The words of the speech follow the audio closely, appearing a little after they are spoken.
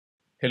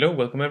Hello,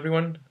 welcome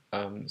everyone.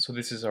 So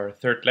this is our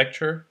third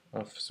lecture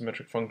of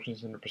symmetric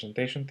functions and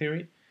representation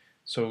theory.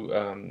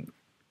 So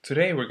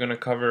today we're going to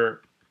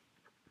cover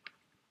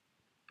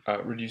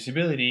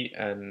reducibility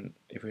and,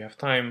 if we have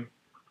time,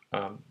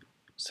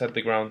 set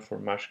the ground for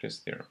Maschke's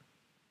theorem.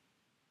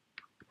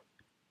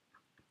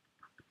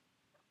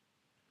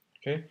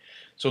 Okay,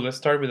 so let's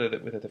start with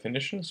a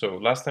definition. So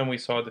last time we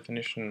saw a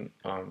definition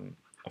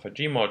of a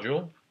G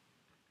module,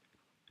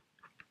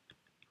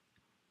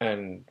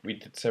 and we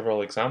did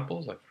several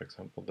examples, like for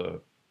example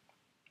the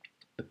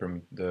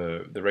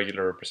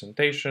regular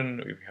representation.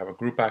 If we have a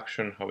group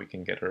action, how we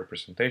can get a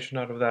representation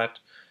out of that.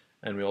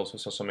 And we also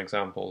saw some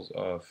examples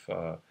of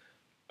a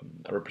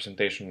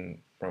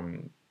representation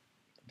from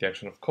the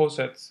action of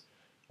cosets,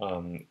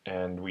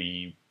 and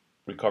we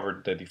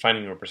recovered the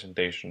defining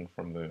representation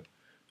from the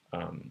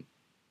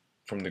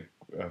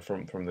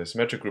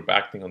symmetric group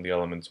acting on the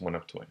elements 1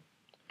 up to n.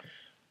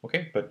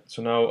 Okay, but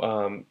so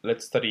now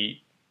let's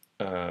study.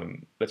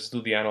 Let's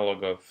do the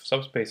analog of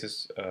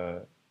subspaces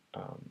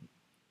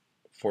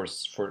for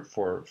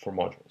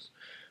modules.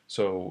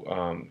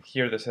 So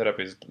here the setup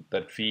is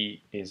that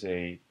V is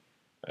a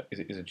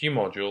G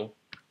module,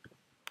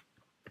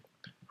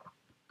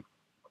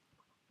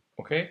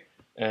 okay,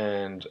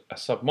 and a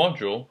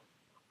submodule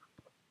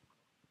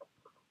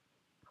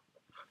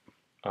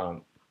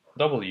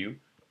W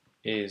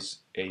is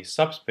a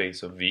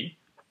subspace of V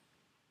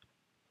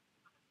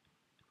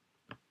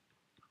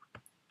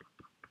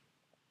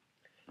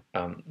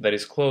that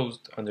is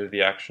closed under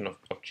the action of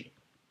G.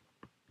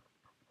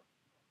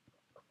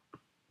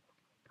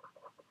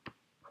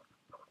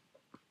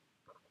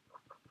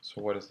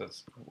 So what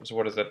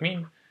does that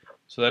mean?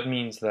 So that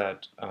means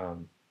that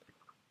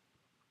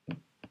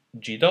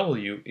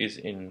GW is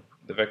in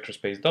the vector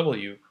space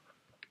W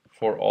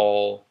for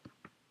all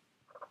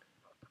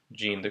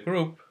G in the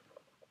group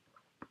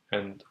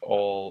and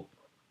all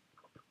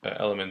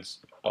elements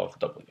of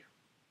W.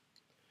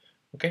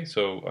 Okay,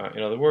 so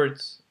in other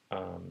words,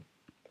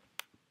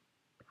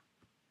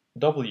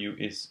 W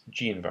is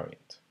G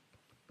invariant.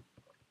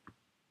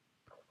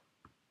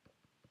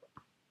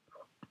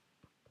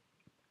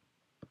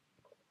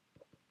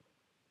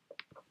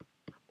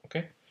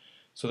 Okay,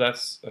 so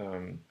that's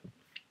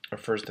our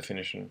first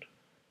definition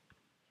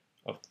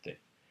of the day.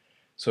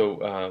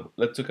 So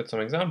let's look at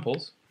some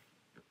examples.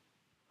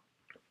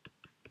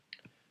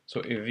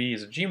 So if V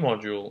is a G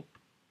module,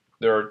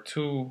 there are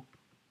two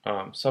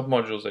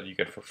submodules that you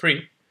get for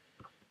free.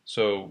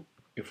 So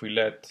if we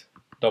let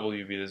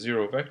W be the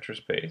zero vector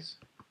space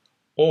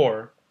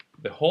or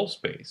the whole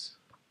space,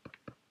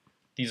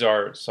 these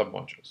are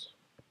submodules.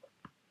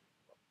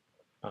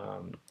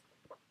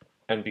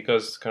 And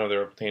because kind of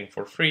they're obtained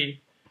for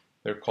free,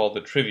 they're called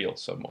the trivial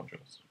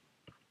submodules.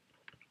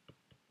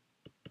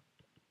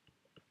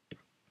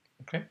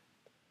 Okay.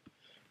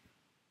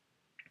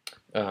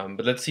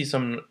 But let's see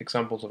some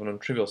examples of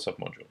non-trivial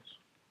submodules.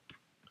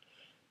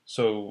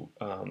 So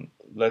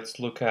let's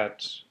look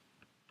at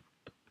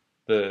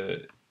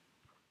the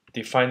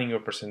defining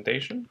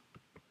representation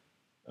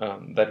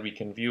that we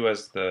can view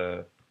as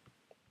the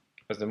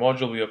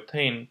module we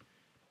obtain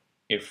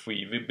if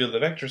we build a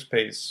vector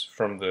space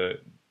from the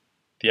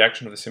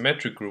action of the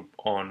symmetric group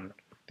on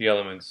the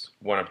elements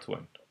 1 up to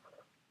n.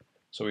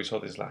 So we saw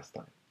this last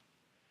time.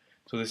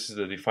 So this is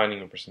the defining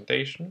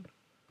representation.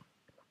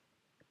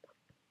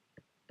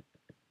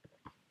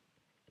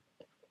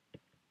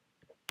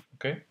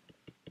 Okay.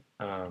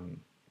 And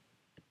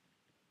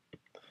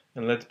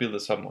let's build a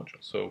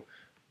submodule. So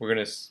we're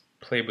going to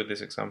play with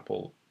this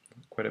example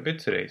quite a bit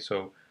today.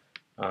 So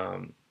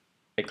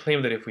I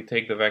claim that if we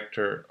take the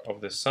vector of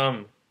the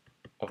sum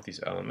of these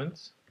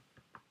elements,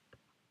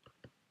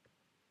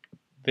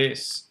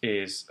 this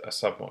is a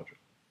submodule.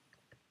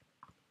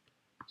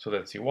 So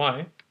let's see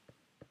why.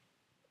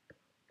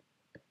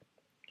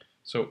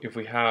 So if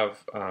we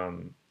have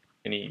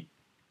any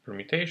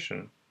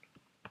permutation,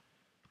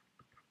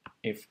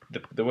 if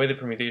the way the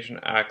permutation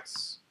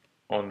acts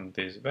on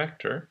this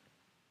vector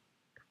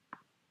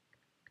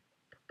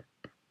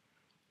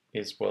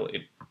is, well,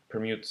 it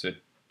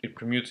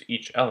permutes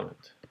each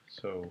element.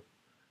 So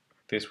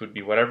this would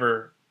be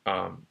whatever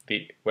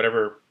the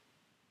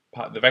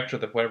vector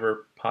that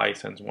whatever pi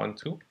sends 1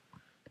 to,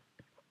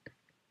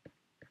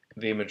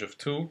 the image of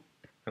 2,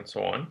 and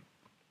so on.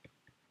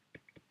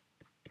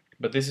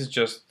 But this is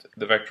just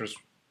the vectors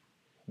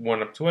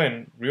 1 up to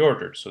n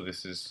reordered.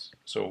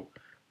 So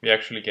we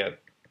actually get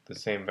the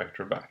same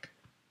vector back.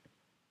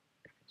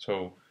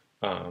 So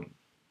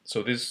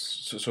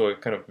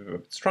it kind of a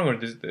bit stronger.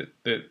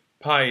 The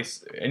pi,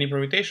 any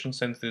permutation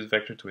sends this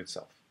vector to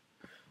itself.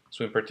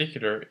 So in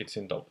particular, it's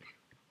in W.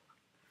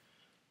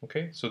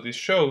 Okay, so this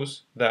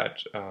shows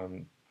that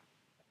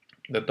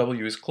that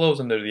W is closed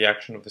under the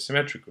action of the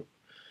symmetric group.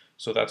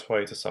 So that's why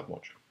it's a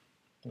submodule.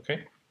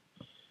 Okay,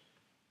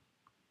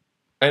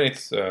 and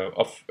it's a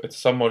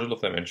submodule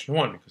of dimension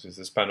 1 because it's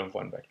the span of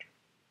one vector.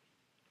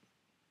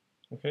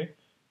 Okay,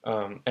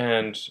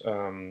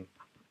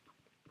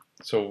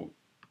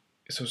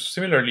 so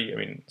similarly, I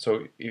mean,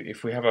 so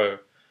if we have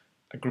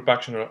a group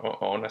action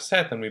on a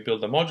set and we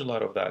build a module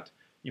out of that,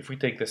 if we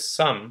take the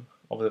sum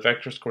of the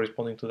vectors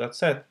corresponding to that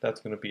set,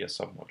 that's going to be a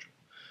submodule.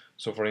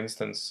 So for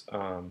instance,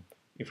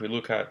 if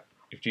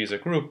G is a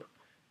group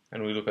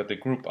and we look at the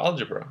group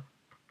algebra,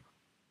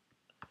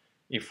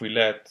 if we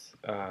let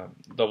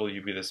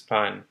W be the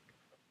span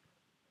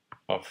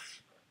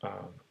of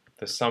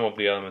the sum of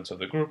the elements of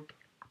the group,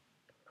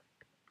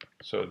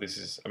 so this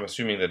is, I'm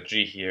assuming that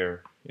G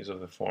here is of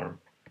the form,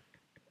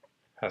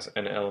 has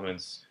n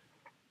elements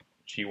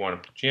G1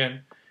 up to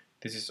Gn,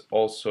 this is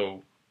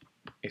also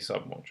a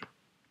submodule.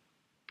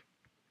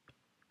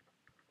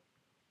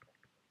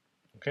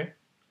 Okay,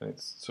 and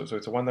so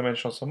it's a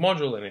one-dimensional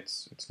submodule and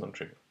it's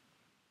non-trivial.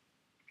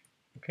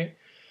 Okay,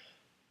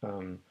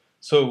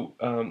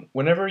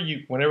 whenever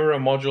a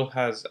module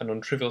has a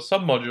non-trivial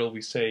submodule,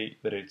 we say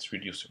that it's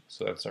reducible.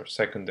 So that's our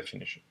second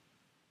definition.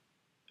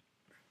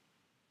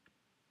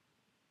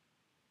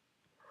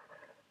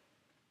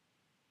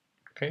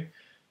 Okay,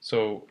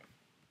 so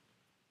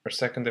our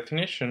second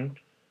definition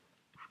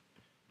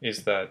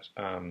is that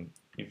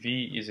if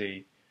V is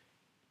a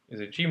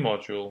G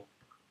module,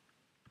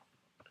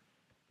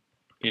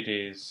 it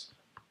is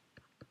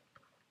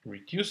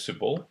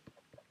reducible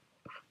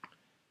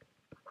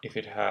if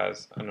it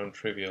has a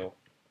non-trivial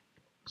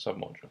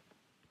submodule.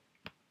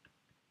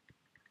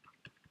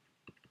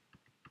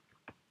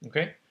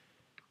 Okay,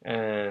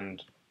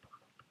 and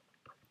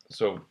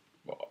so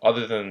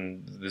other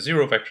than the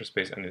zero vector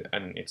space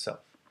and itself.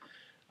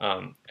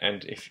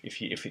 And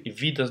if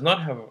V does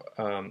not have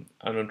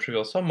a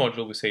non-trivial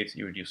submodule, we say it's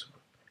irreducible.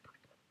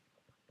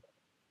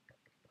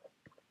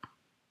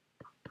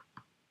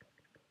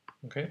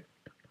 Okay.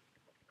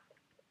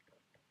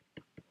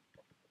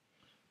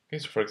 Okay.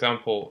 So for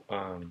example,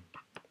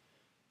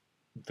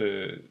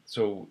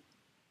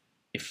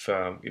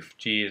 if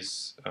G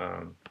is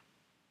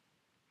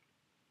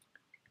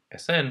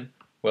Sn,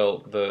 well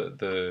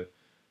the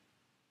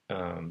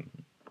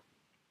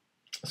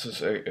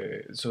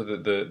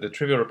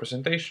trivial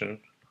representation,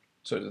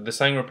 so the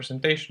sign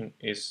representation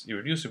is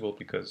irreducible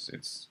because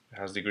it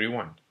has degree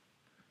 1.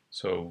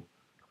 So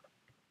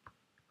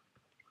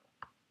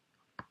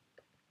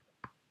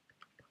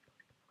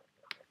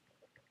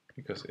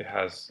because it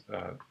has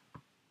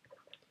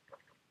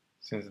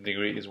since the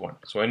degree is 1,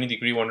 so any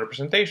degree 1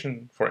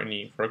 representation for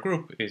a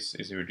group is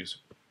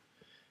irreducible.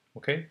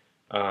 Okay,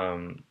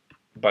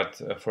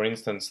 but for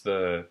instance,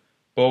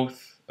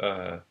 both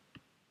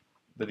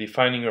the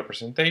defining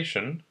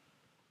representation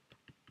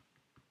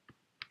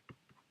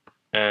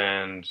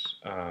and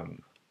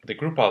the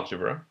group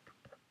algebra,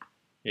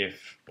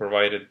 if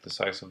provided the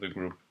size of the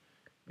group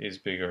is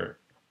bigger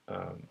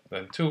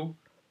than 2,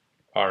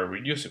 are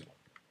reducible,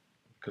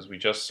 because we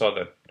just saw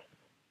that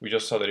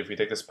if we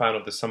take the span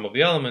of the sum of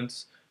the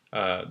elements,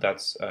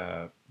 that's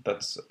a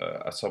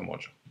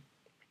submodule.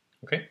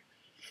 Okay,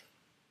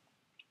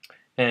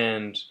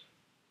 and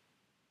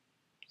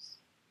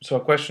so a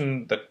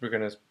question that we're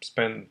going to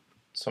spend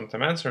some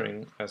time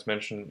answering, as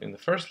mentioned in the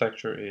first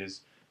lecture,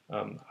 is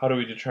how do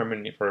we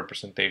determine if a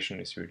representation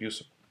is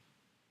irreducible?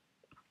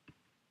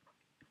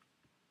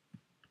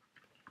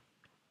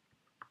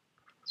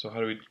 So how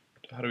do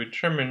we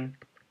determine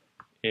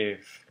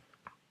if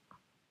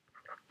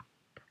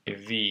a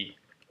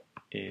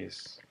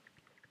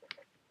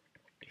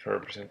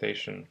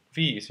representation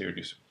V is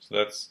irreducible? So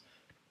that's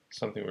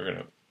something we're going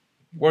to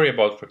worry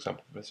about, for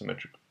example, with a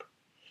symmetric group.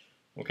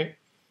 Okay.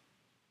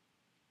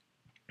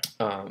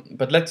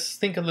 But let's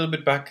think a little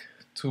bit back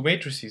to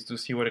matrices to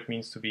see what it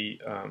means to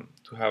be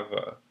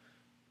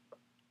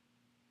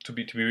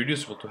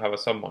reducible, to have a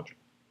submodule.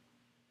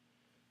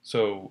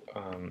 So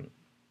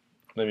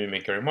let me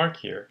make a remark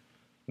here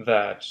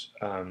that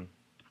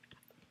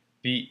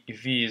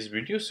if V is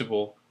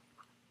reducible,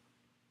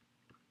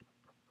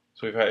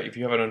 so if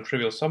you have a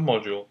non-trivial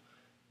submodule,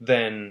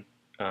 then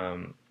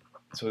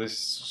so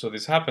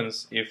this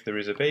happens if there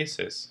is a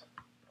basis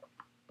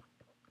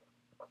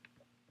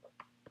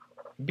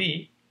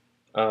B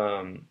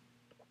of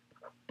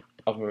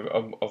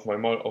my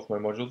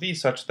module V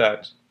such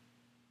that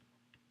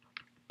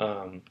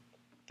the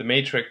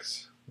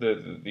matrix,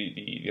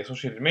 the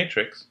associated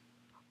matrix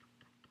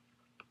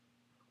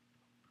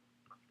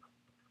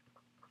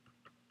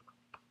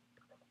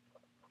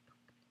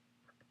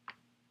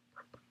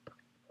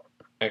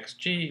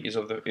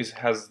xg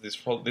has this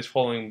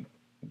following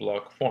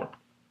block form: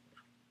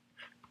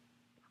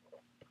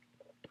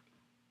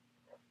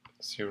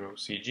 0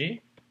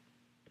 CG,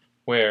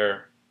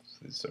 where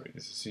this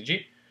is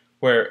CG,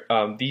 where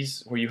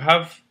where you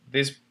have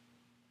this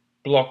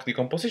block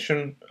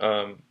decomposition,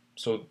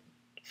 so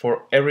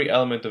for every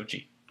element of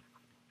G.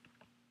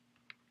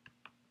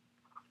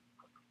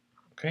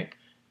 Okay,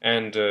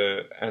 and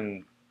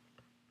A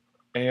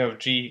of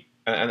G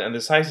and the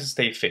sizes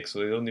stay fixed, so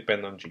they don't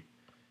depend on G.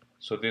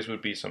 So this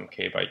would be some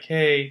k by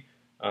k,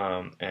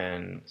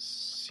 and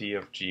C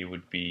of G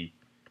would be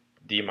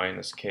d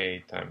minus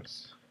k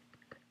times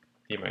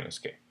d minus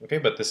k. Okay,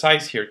 but the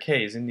size here,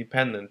 k, is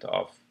independent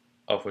of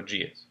what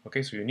G is.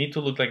 Okay, so you need to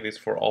look like this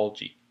for all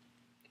G.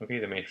 Okay,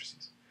 the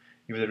matrices,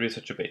 if there is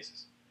such a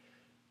basis.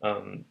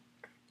 Um,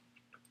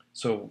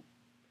 so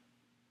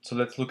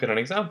let's look at an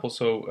example.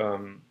 So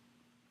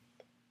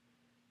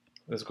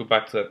let's go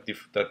back to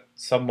that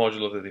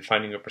submodule of the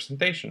defining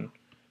representation.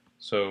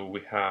 So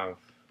we have,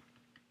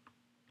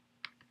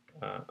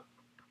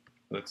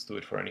 let's do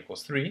it for n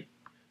equals 3.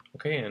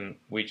 Okay, and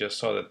we just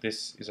saw that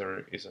this is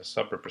a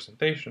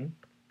subrepresentation,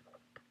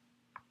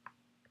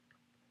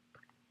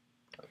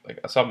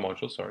 like a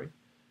submodule, sorry,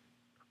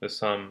 the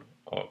sum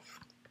of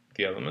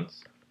the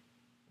elements.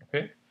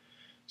 Okay,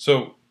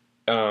 so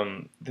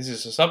this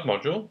is a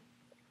submodule.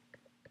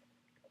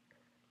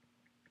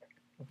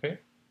 Okay,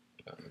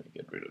 let me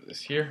get rid of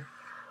this here.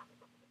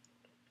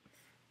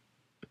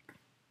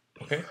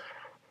 Okay,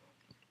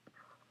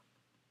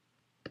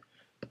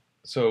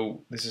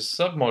 so this is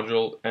a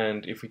submodule,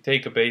 and if we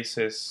take a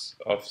basis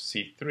of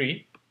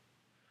C3,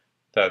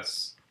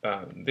 that's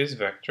this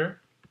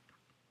vector,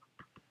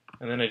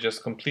 and then I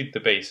just complete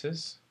the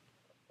basis,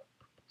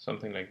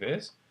 something like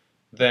this,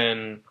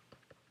 then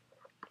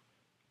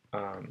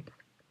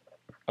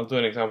I'll do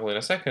an example in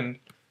a second,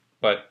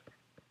 but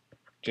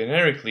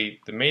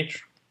generically the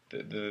matrix,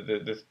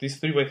 this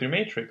 3x3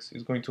 matrix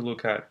is going to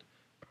look at,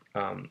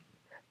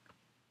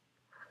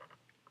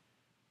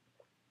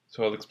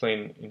 so I'll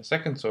explain in a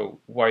second. So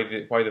why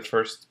the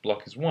first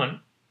block is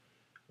 1.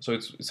 So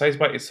it's size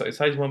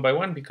 1 by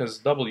 1 because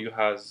W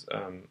has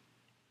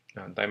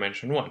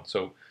dimension 1.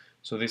 So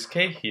this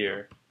K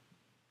here,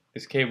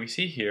 this K we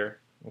see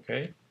here,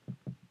 okay,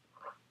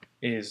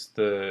 is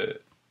the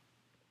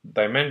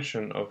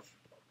dimension of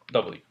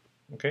W.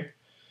 Okay,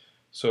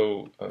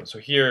 so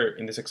here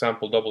in this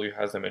example W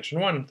has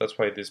dimension 1. That's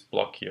why this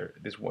block here,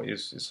 this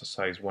is a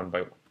size 1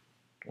 by 1.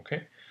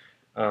 Okay,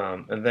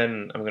 and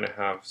then I'm gonna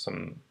have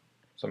some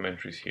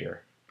entries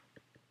here.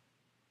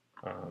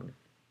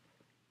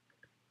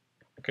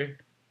 Okay,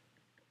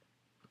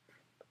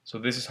 so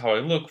this is how I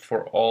look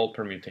for all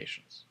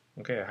permutations.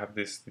 Okay, I have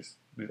this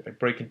I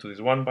break into this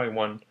 1 by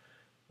 1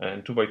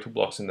 and 2 by 2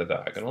 blocks in the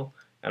diagonal,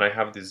 and I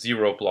have this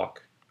 0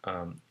 block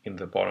in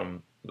the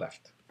bottom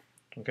left.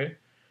 Okay,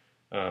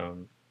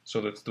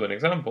 so let's do an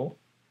example.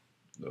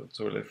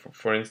 So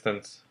for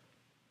instance,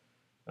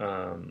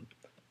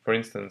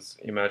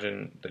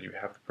 imagine that you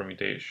have the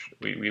permutation.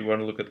 We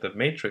want to look at the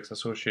matrix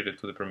associated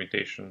to the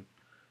permutation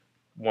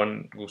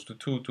 1 goes to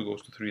 2, 2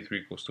 goes to 3,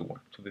 3 goes to 1,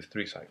 to this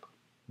 3 cycle.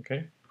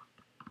 Okay,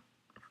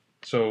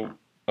 so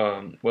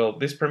well,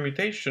 this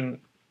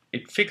permutation,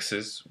 it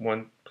fixes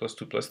 1 plus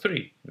 2 plus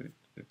 3.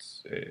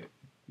 It's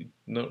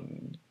well,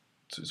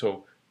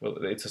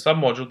 it's a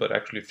submodule, but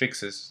actually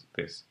fixes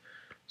this.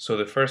 So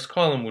the first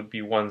column would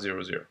be 1,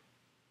 0, 0.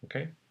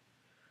 Okay,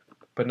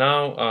 but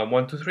now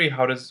 1, 2, 3.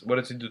 What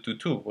does it do to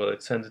 2? Well,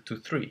 it sends it to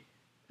 3.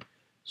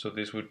 So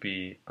this would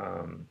be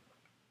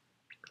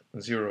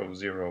 0,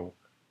 0,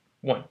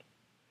 1.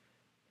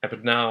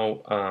 But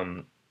now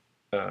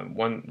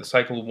the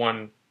cycle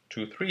 1,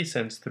 2, 3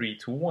 sends 3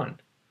 to 1.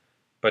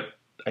 But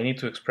I need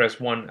to express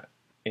 1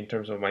 in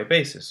terms of my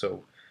basis.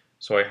 So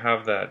I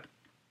have that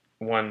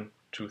 1,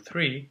 2,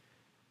 3.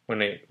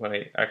 When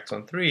I act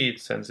on 3,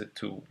 it sends it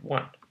to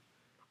 1.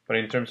 But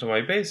in terms of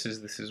my basis,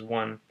 this is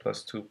 1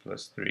 plus 2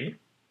 plus 3.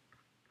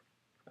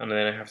 And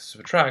then I have to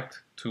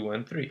subtract 2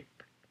 and 3.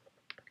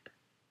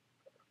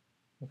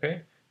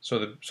 Okay? So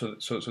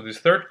this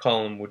third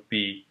column would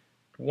be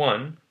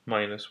 1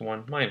 minus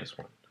 1 minus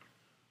 1.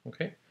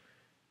 Okay?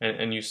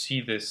 And you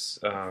see this,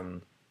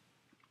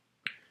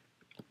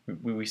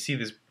 we see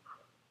this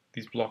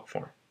block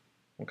form.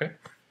 Okay?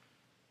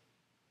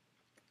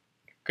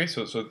 Okay,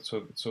 so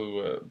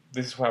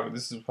this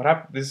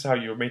is how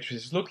your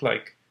matrices look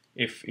like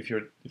if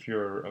your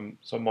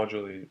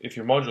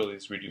module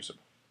is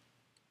reducible.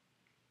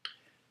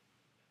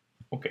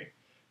 Okay,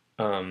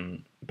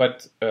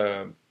 but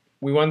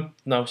we want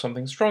now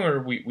something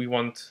stronger. We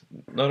want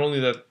not only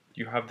that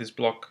you have this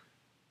block,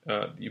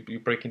 you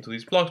break into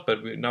these blocks,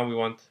 but now we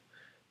want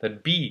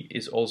that B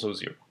is also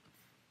 0.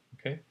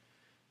 Okay,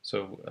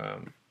 so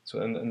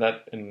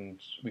and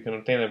we can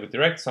obtain that with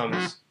direct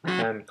sums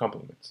and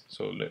complements.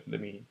 So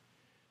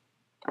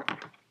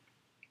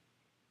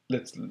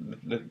let's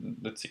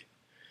see.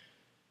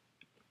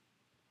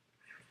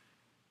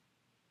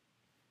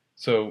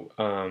 So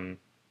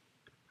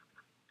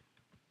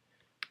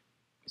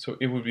so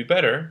it would be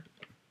better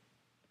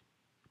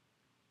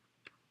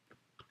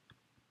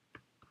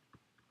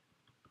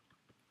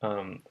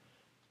to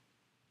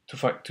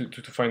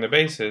find the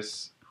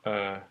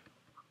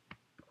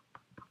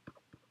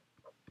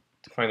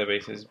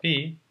basis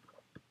B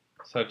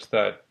such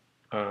that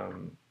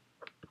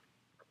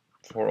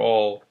for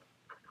all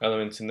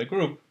elements in the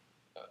group,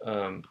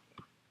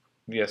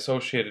 the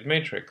associated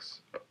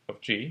matrix of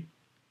G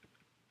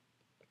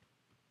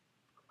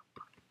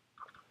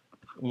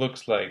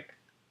looks like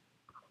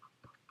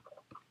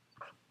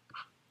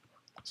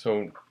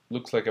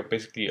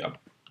basically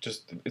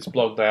just it's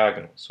block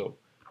diagonal. So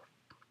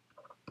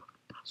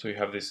you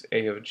have this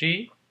A of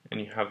G and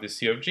you have this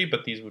C of G,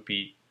 but these would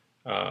be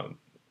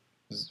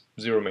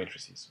 0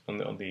 matrices on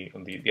the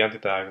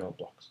anti-diagonal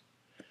blocks.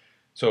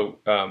 So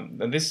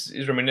and this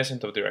is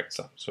reminiscent of direct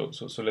sum. So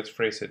let's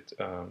phrase it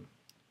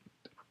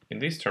in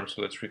these terms.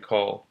 So let's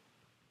recall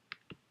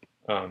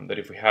that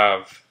if we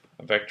have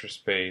a vector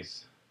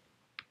space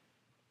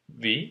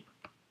V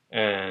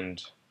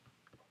and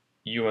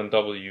U and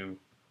W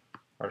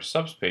are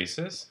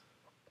subspaces,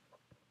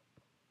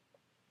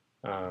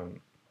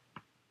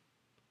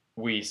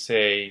 we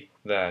say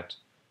that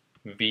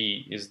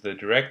V is the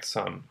direct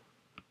sum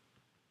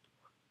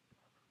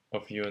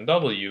of U and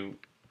W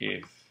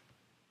if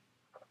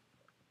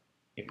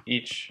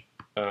each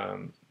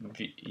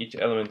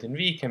element in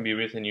V can be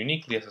written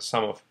uniquely as a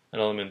sum of an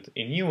element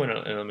in U and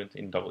an element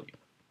in W.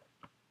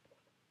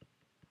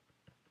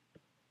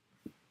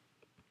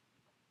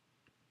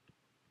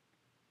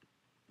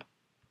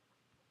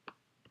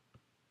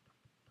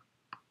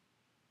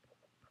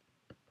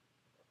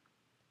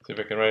 So if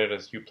I can write it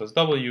as U plus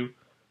W,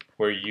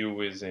 where U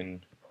is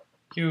in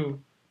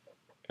U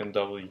and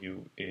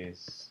W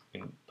is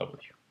in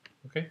W.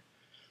 Okay,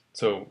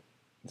 so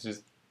this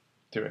is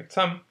direct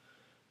sum.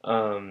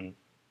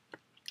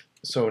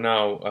 So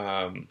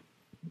now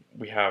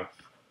we have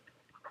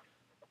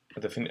a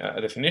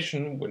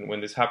definition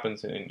when this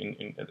happens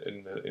in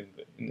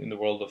the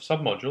world of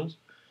submodules.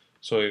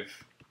 So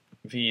if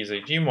V is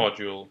a G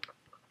module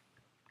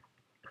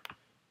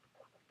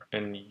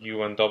and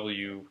U and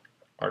W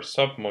are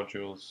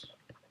submodules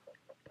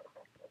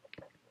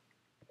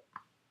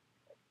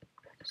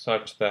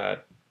such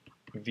that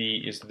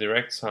V is the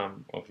direct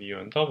sum of U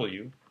and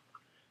W,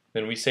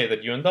 then we say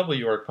that U and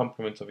W are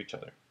complements of each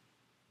other.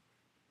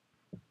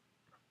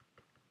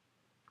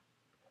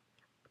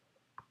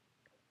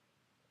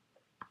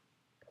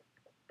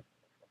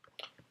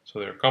 So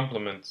they're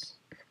complements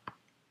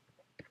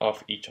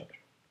of each other.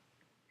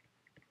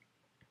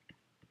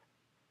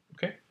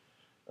 Okay?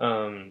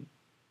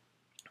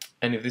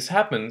 And if this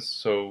happens,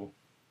 so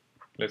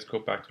let's go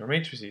back to our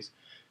matrices.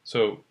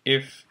 So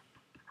if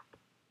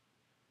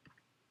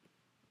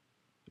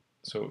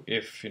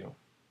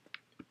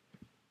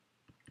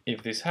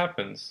if this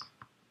happens,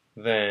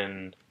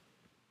 then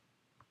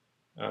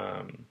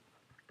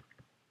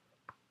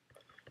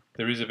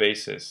there is a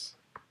basis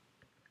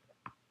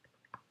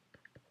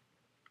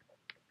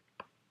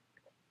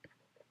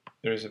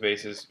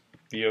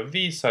V of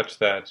V such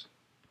that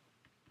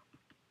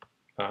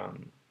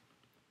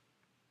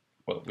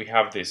well, we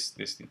have this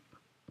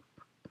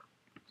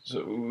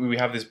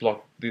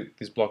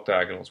block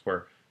diagonals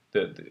where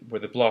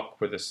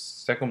the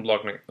second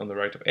block on the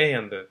right of A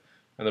and the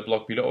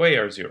block below A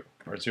are zero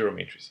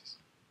matrices.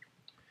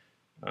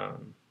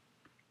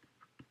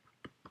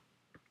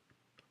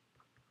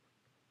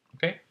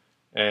 Okay,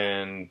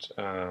 and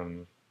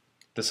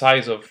the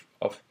size of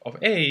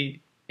A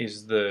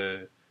is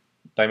the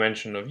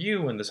dimension of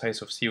U, and the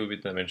size of C will be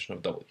the dimension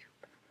of W.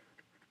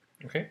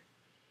 Okay,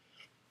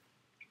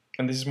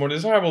 and this is more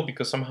desirable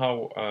because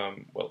somehow,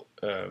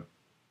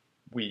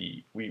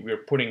 we are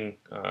putting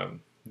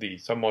the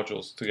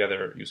submodules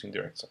together using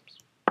direct sums.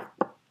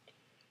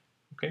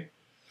 Okay,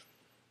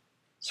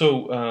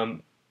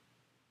 so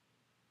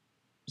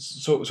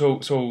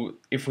so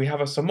if we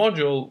have a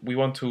submodule, we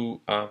want to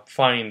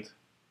find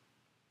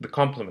the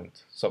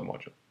complement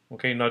submodule.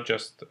 Okay, not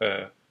just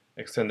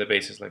extend the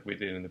basis like we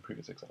did in the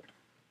previous example.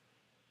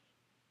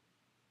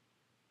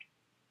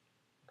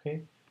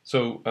 Okay,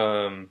 so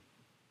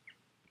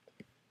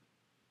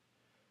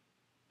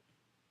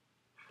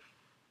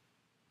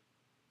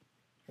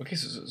okay,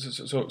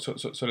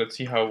 so let's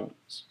see how.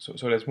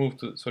 So let's move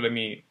to. So let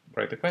me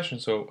write the question.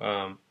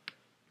 So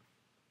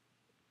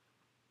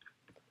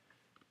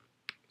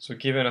so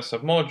given a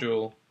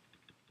submodule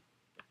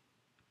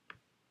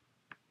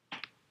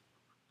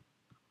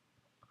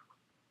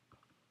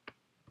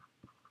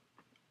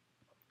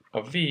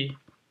of V,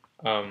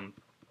 how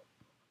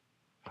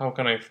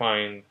can I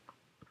find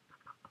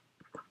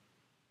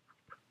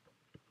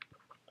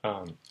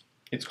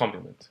its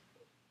complement?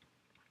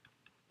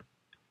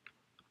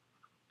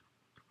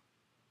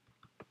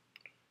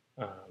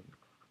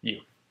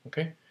 U.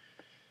 Okay,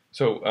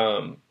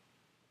 so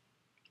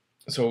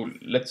so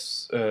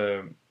let's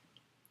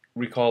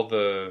recall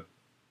the.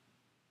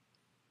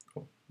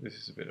 Oh, this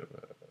is a bit of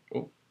a.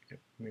 Oh, yeah,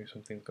 maybe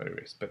something got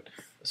erased. But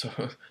so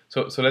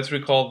let's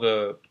recall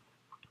the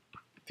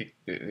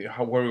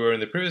where we were in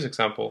the previous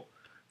example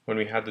when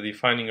we had the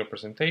defining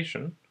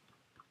representation,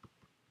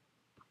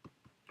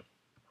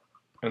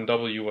 and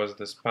W was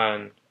the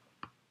span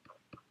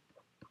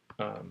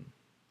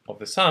of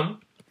the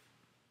sum.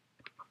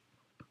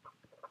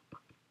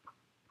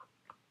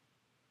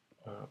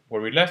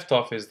 Where we left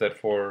off is that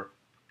for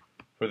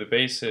the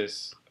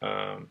basis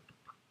for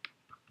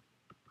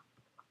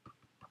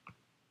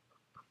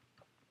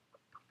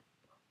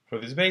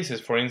this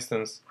basis, for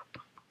instance,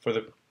 for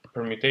the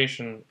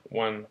permutation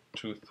 1,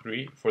 2,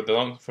 3, for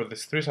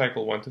this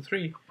 3-cycle 1, 2,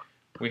 3,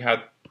 we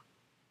had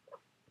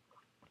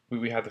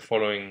the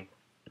following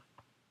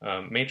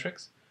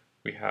matrix.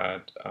 We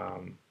had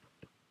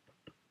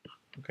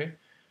okay,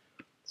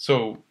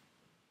 so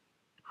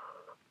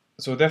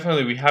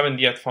definitely we haven't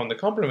yet found the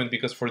complement,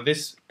 because for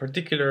this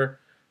particular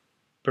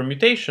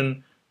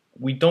permutation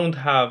we don't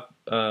have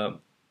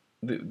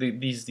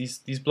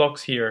these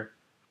blocks here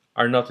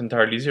are not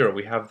entirely zero.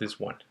 We have this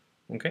one.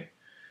 Okay,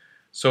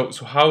 so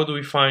how do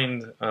we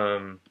find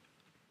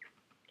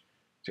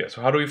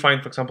so how do we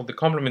find, for example, the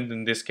complement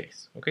in this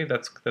case? Okay,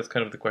 that's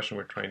kind of the question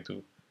we're trying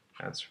to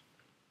answer.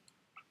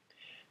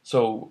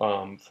 So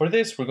for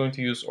this, we're going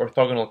to use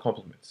orthogonal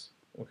complements.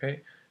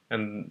 Okay,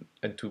 and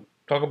to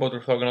talk about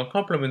orthogonal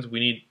complements, we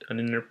need an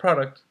inner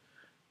product,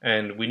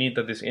 and we need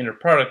that this inner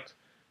product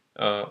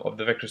of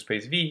the vector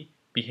space V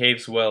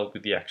behaves well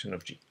with the action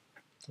of G.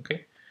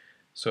 Okay,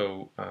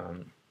 so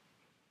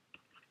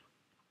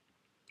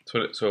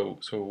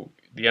so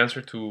the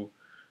answer to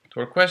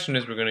our question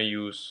is we're going to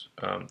use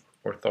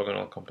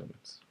orthogonal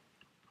complements.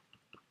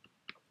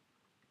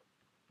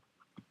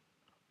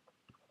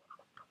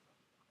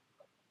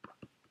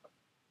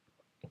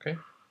 Okay,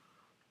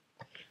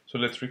 so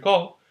let's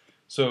recall.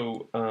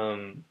 So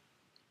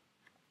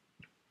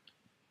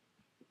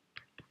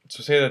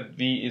so say that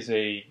V is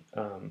a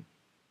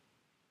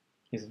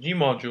G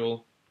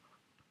module,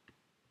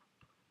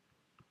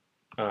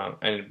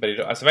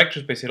 but as a vector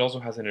space, it also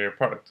has an inner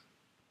product.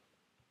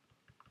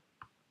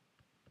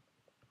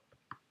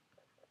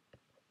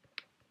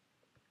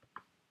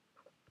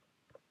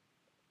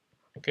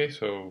 Okay,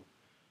 so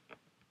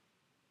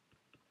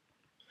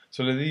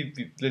let V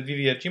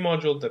be a G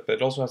module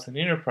that also has an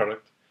inner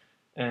product,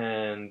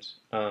 and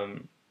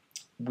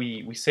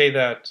we say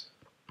that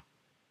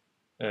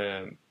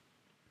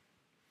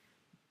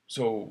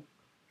so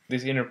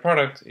this inner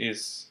product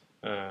is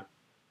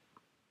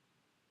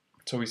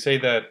so we say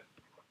that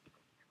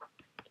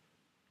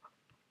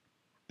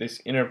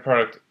this inner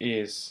product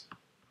is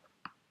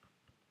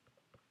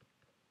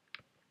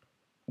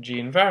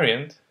G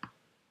invariant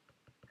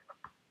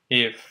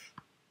if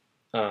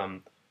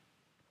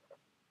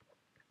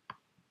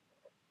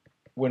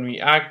when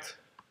we act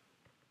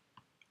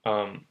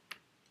on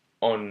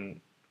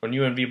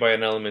U and V by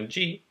an element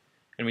G,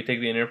 and we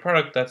take the inner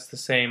product, that's the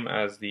same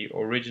as the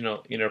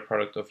original inner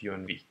product of U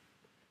and V.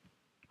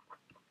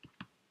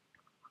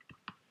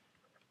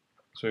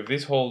 So if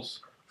this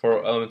holds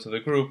for elements of the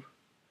group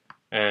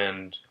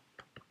and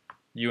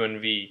U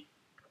and V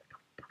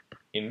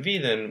in V,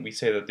 then we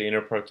say that the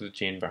inner product is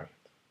G invariant.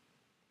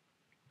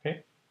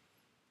 Okay?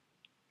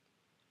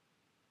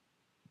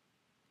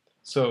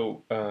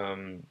 So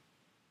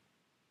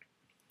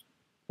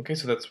okay,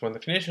 so that's one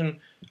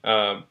definition.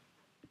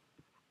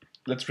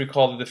 Let's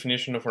recall the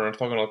definition of an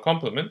orthogonal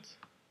complement.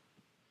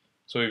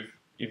 So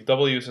if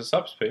W is a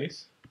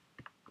subspace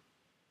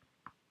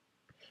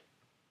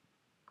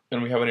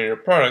and we have an inner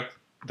product,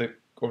 the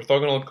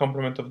orthogonal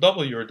complement of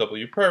W, or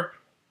W perp,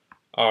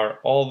 are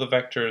all the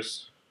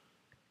vectors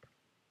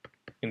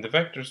in the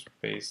vector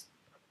space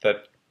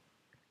that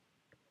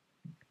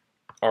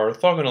are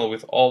orthogonal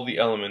with all the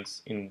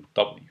elements in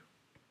W.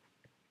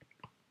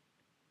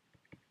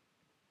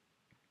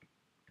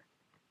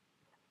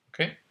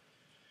 Okay?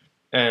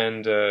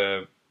 And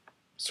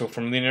so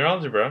from linear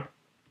algebra,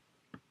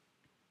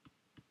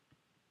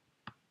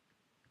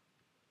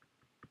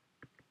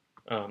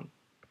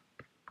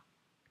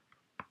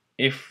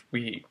 if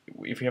we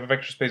have a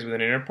vector space with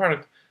an inner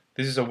product,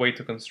 this is a way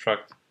to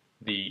construct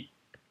the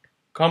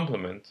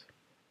complement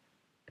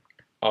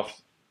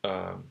of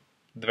the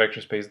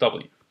vector space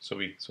W. So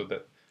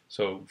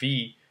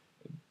V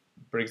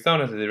breaks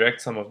down as a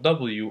direct sum of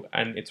W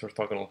and its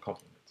orthogonal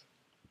complement.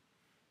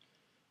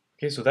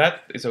 Okay, so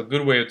that is a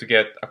good way to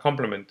get a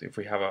complement if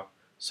we have a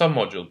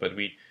submodule, but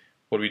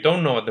what we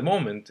don't know at the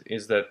moment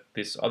is that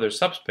this other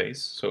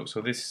subspace, so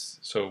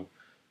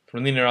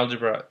from linear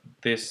algebra,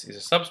 this is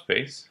a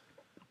subspace,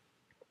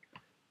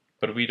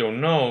 but we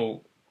don't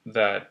know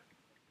that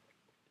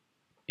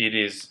it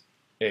is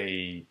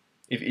we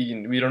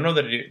don't know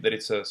that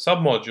it's a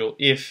submodule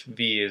if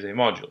V is a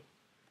module.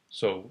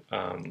 So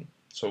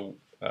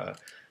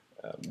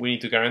we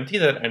need to guarantee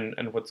that,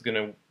 and what's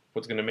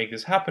gonna make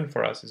this happen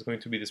for us is going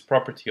to be this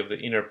property of the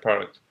inner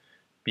product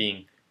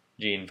being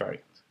G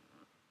invariant.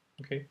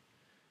 Okay,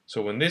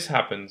 so when this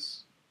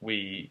happens,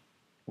 we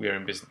are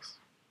in business.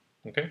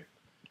 Okay,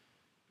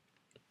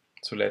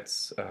 so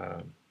let's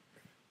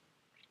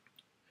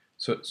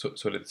so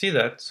let's see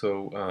that.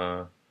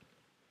 So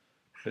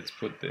let's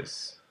put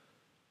this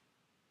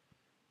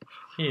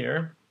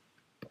here.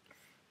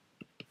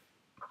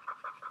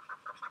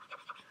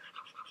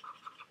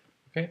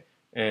 Okay,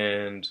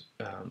 and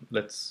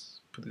let's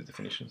put the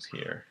definitions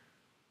here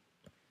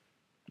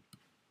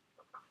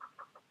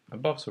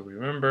above so we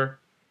remember.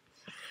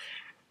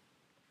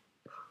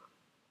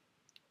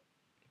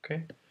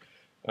 Okay,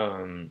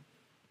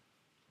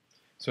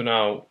 so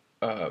now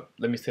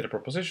let me state a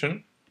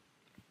proposition.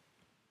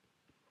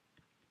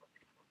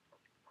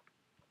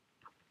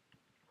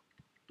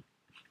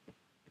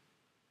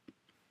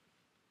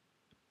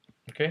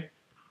 Okay,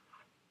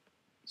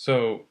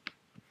 so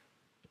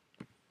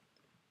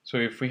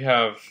if we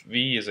have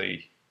V is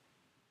a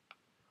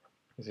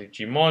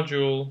G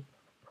module,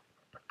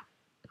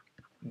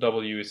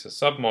 W is a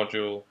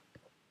submodule,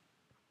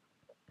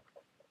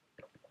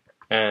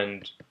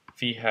 and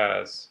V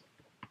has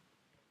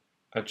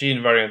a G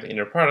invariant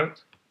inner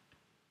product,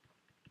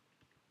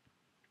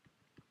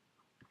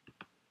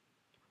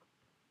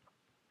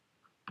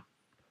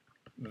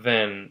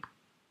 then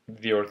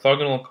the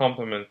orthogonal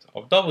complement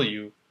of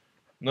W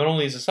not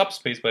only is a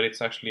subspace, but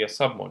it's actually a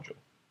submodule.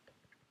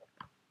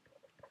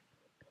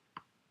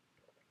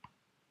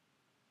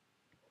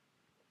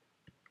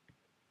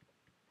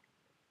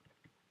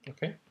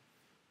 Okay?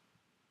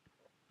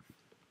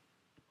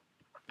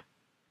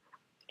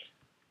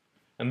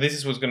 And this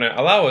is what's going to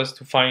allow us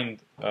to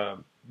find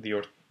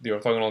the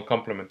orthogonal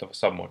complement of a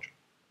submodule.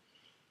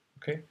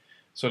 Okay?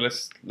 So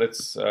let's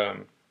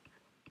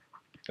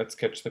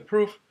sketch the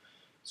proof.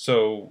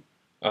 So,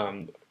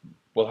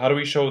 well, how do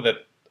we show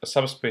that a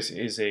subspace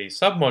is a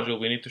submodule?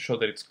 We need to show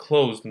that it's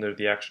closed under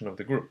the action of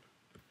the group.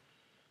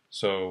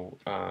 So,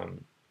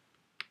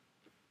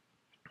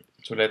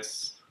 so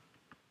let's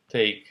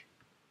take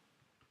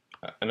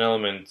an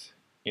element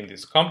in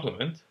this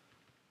complement,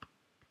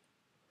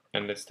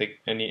 and let's take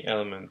any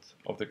element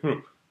of the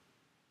group.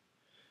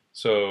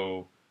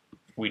 So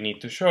we need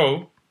to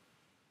show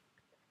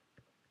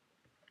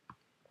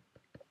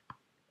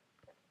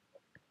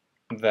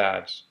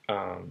that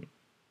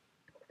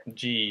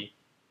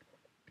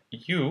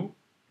GU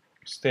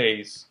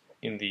stays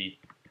in the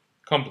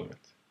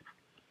complement.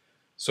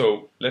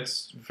 So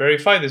let's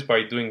verify this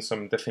by doing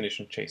some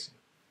definition chasing.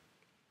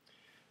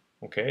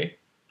 Okay,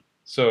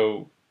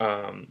 so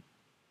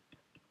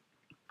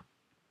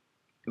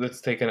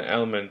let's take an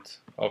element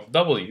of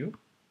W,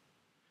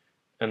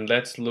 and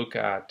let's look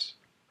at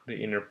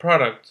the inner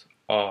product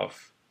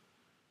of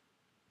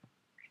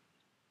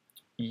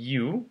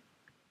U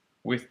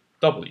with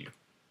W.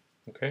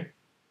 Okay.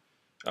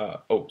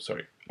 Oh,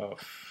 sorry. Of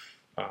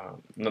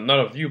not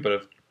of U, but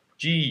of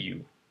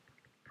GU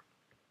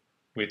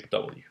with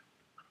W.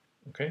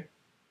 Okay.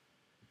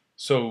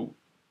 So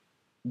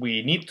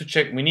we need to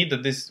check. We need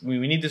that this.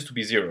 We need this to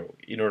be 0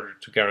 in order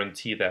to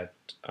guarantee that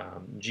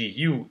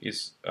GU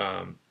is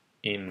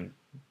in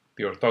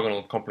the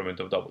orthogonal complement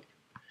of W.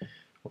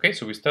 Okay.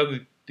 So we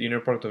studied the inner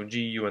product of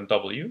GU and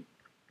W.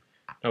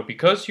 Now,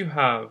 because you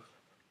have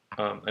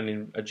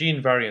a G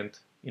invariant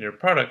inner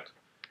product,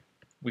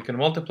 we can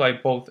multiply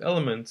both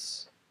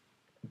elements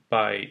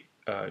by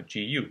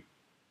G,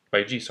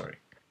 sorry.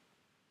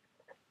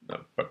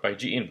 No, but by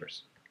G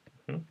inverse.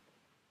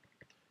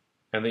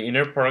 And the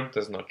inner product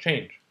does not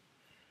change.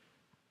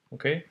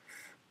 Okay?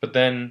 But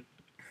then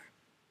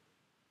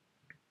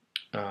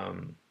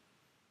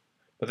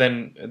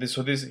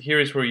this here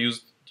is where we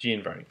use G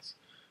invariance.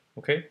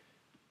 Okay?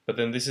 But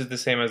then this is the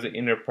same as the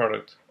inner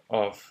product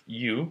of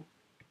U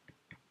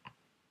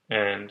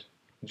and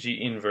G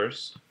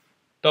inverse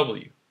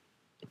W.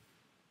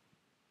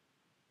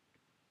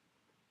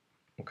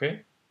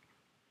 Okay?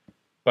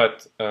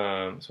 But,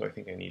 so I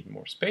think I need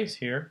more space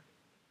here.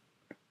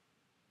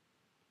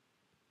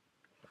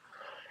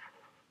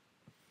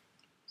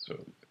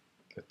 So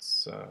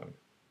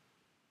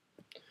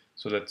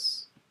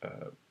let's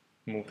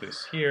move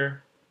this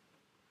here.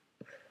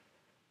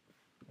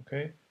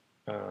 Okay.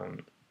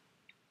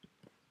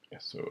 Yeah,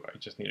 so I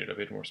just needed a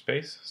bit more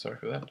space. Sorry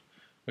for that.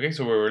 Okay,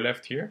 so we're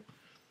left here.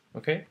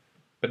 Okay,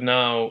 but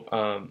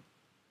now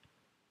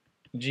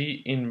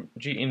G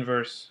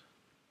inverse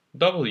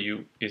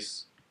W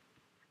is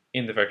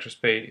in the vector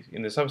space,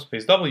 in the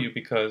subspace W,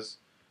 because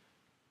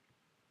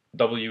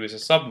W is a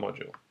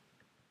submodule.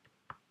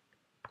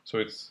 So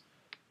it's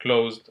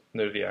closed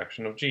under the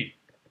action of G.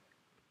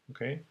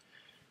 Okay?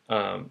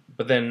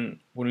 But then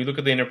when we look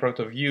at the inner product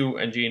of U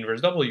and G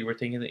inverse W, we're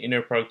taking the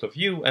inner product of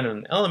U and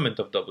an element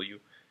of W.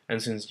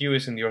 And since U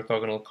is in the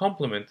orthogonal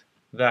complement,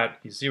 that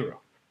is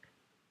 0.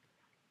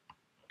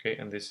 Okay?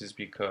 And this is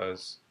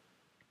because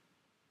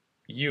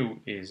U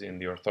is in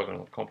the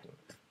orthogonal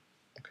complement.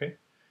 Okay?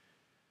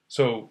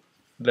 So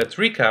let's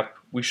recap.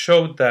 We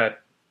showed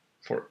that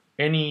for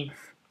any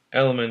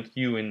element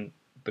U in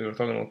the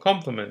orthogonal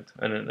complement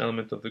and an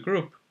element of the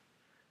group,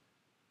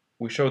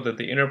 we showed that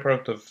the inner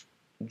product of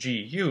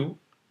GU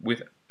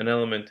with an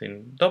element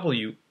in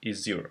W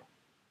is 0.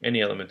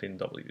 Any element in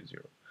W is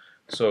 0.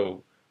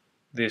 So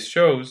this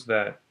shows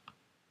that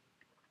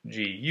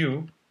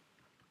GU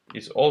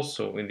is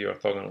also in the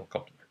orthogonal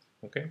complement.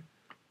 Okay,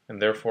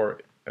 and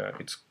therefore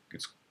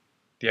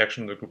the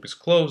action of the group is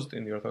closed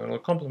in the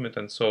orthogonal complement,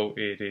 and so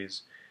it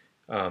is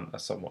a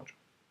submodule.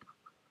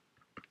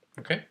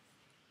 Okay.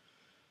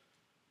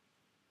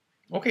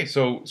 Okay,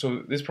 so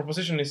this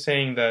proposition is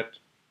saying that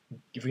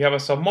if we have a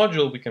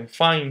submodule, we can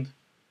find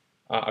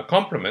a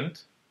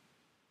complement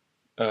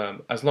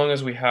as long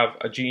as we have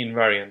a G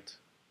invariant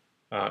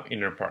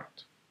inner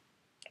product.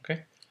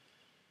 Okay.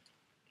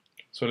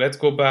 So let's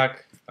go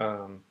back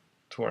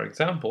to our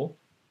example.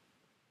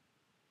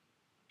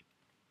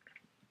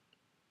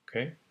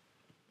 Okay.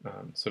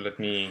 So let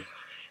me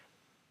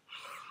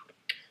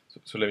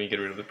get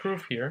rid of the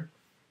proof here.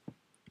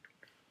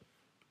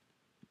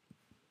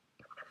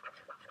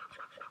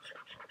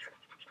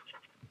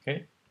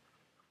 Okay,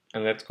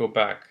 and let's go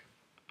back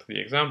to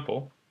the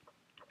example.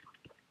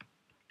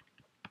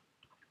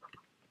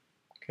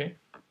 Okay,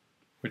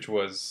 which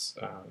was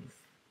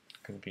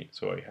convenient.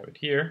 So I have it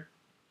here.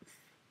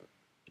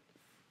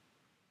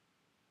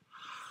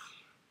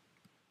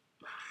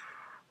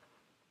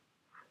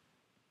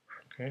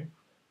 Okay.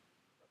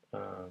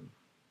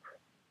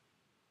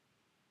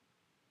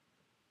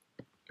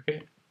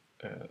 Okay.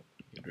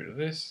 Get rid of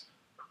this.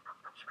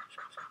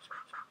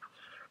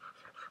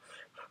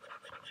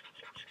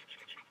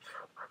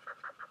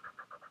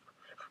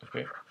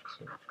 Okay.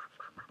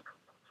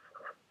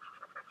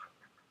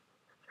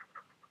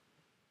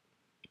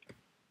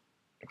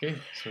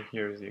 So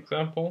here is the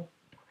example.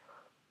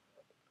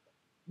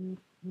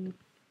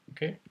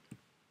 Okay.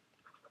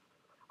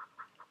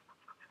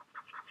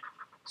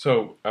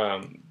 So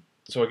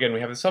again, we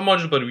have the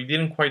submodule, but we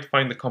didn't quite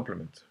find the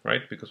complement,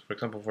 right? Because, for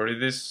example, for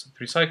this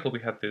 3-cycle,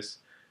 we had this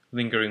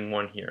lingering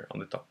one here on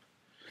the top.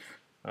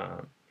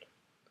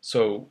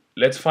 So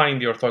let's find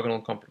the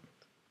orthogonal complement.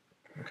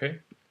 Okay.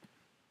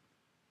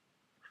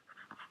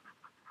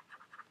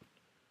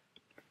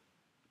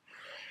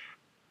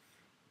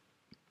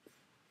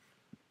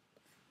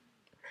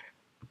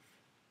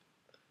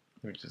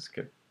 Let me just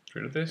get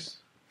rid of this.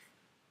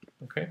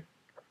 Okay.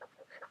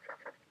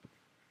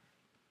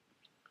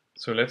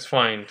 So let's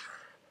find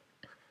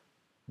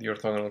the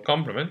orthogonal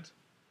complement,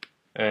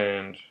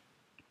 and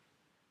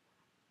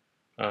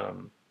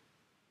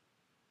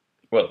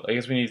well, I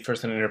guess we need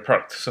first an inner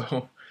product.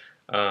 So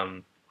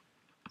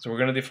we're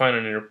going to define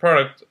an inner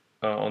product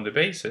on the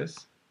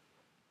basis,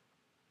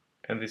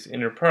 and this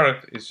inner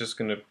product is just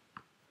going to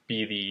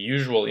be the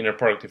usual inner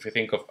product if you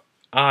think of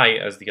I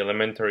as the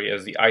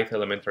ith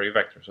elementary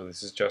vector. So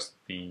this is just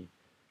this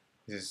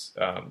is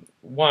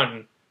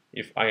 1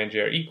 if I and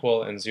j are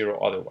equal and 0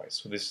 otherwise.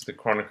 So this is the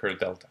Kronecker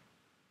delta.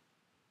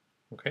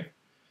 Okay.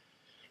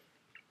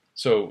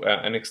 So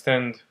and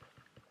extend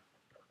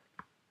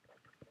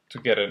to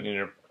get an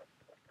inner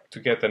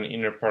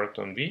product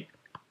on V.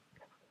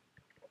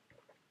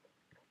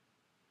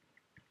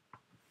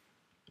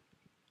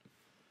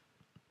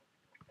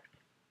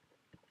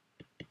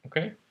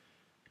 Okay.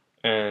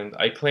 And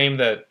I claim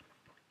that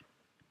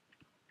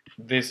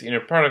this inner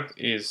product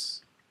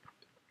is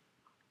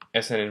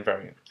Sn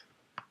invariant.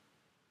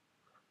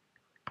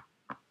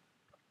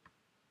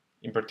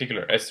 In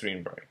particular,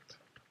 S3 invariant.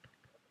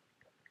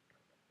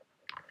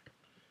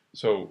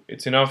 So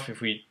it's enough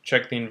if we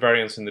check the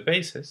invariance in the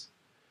basis.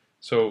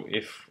 So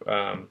if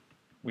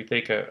we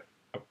take a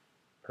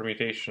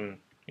permutation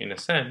in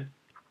Sn,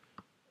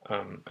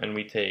 and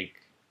we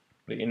take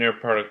the inner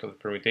product of the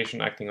permutation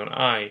acting on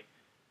I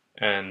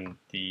and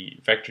the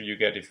vector you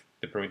get if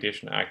the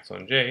permutation acts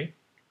on J,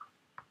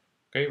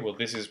 okay, well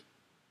these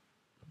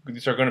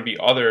are going to be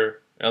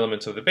other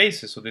elements of the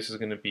basis, so this is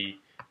going to be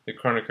the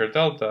Kronecker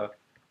delta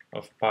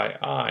of pi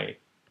I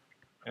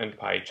and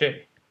pi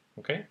j,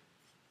 okay?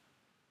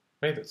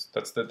 Right,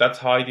 that's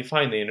how I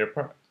define the inner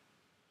product.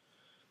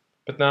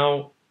 But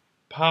now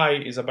pi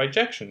is a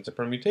bijection, it's a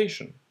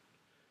permutation.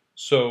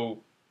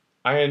 So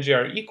I and j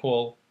are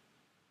equal,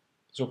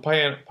 so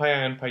pi I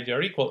and pi j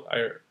are equal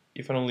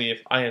if and only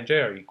if I and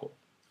j are equal.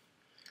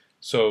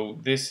 So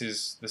this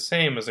is the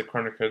same as a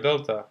Kronecker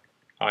delta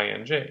I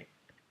and j,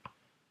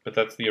 but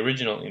that's the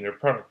original inner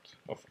product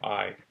of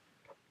I,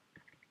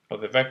 of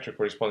the vector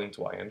corresponding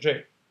to I and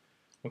j.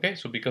 Okay,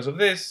 so because of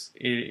this,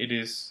 it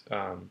is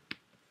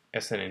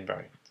Sn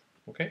invariant.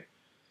 Okay,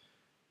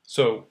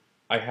 so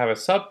I have a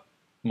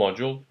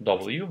submodule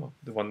W,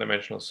 the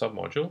one-dimensional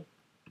submodule,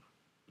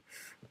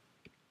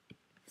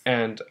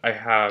 and I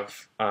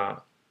have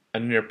an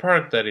inner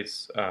product that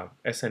is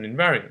Sn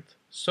invariant.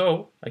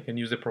 So I can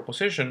use the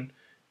proposition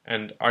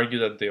and argue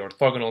that the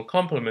orthogonal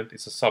complement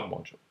is a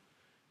submodule,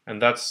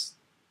 and that's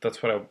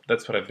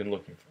what I've been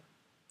looking for.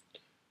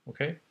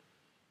 Okay,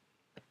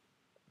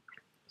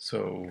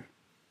 so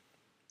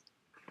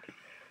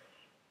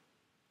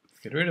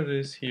get rid of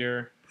this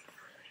here.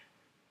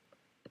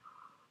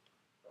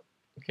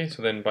 Okay,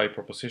 so then by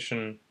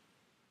proposition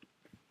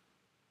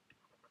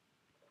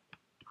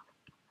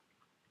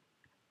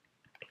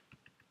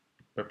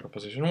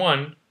proposition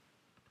 1,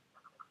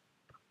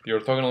 the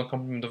orthogonal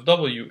complement of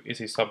W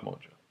is a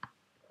submodule.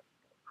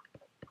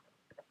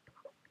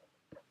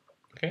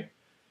 Okay,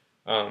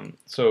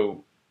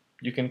 so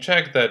you can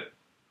check that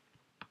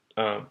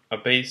a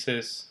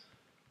basis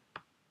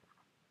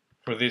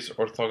for this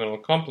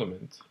orthogonal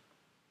complement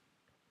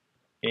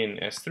in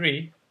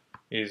S3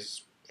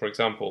 is, for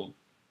example,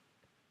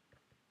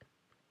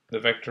 the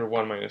vector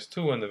 1 minus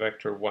 2 and the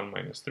vector 1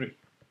 minus 3.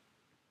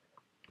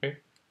 Okay,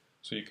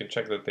 so you can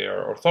check that they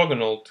are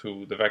orthogonal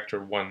to the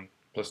vector 1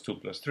 plus 2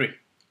 plus 3.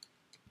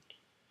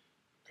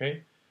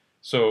 Okay,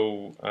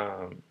 so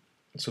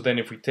so then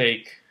if we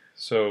take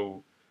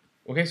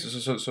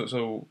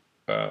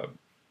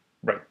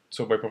right,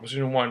 so by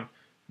proposition 1,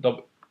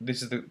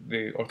 this is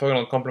the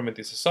orthogonal complement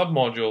is a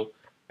submodule,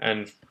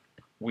 and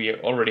we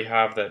already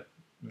have that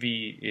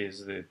V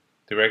is the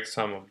direct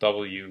sum of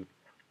W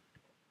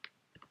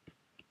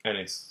and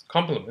its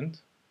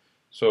complement.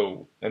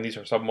 So, and these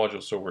are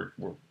submodules,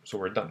 so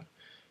we're done.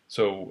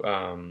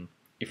 So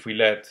if we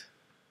let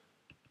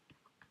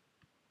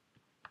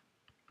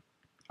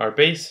our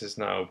basis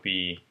now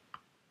be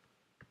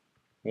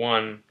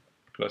 1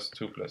 plus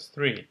 2 plus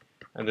 3,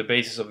 and the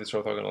basis of this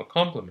orthogonal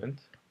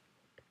complement,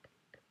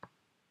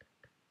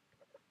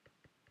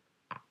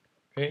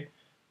 okay,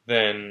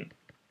 then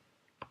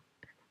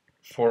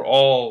for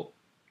all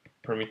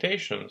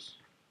permutations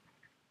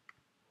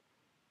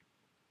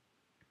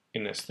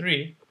in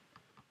S3,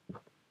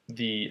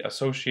 the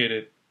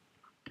associated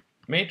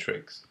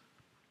matrix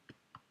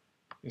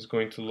is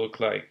going to look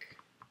like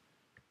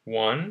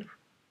 1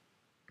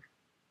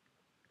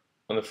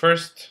 on the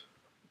first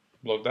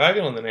block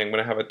diagonal, and then I'm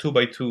going to have a 2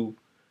 by 2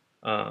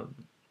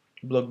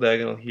 block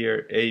diagonal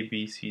here, A,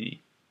 B, C,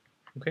 D.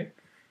 Okay?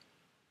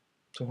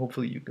 So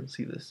hopefully you can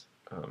see this.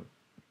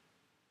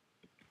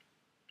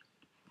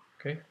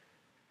 Okay?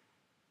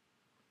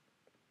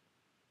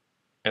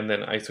 And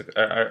then I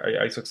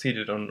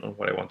succeeded on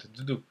what I wanted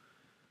to do.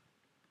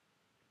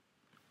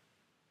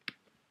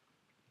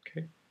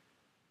 Okay?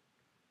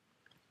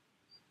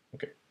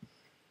 Okay.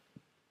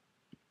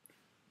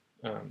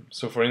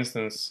 So for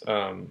instance,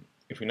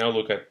 if we now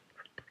look at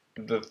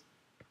the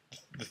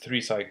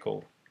 3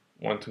 cycle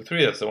 1, 2,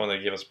 3, that's the one that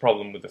gave us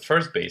problem with the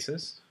first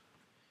basis.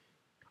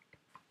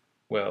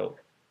 Well,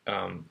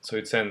 so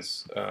it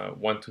sends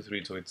 1, 2,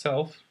 3 to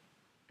itself.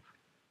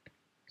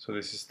 So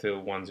this is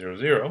still 1, 0,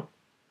 0.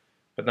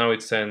 But now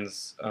it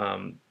sends,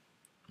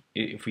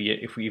 if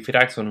it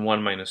acts on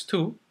 1 minus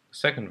 2, the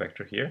second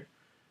vector here,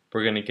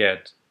 we're going to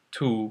get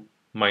 2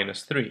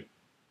 minus 3.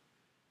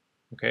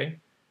 Okay?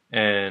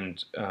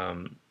 And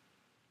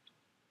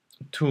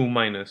 2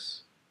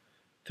 minus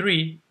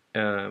 3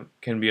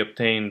 can be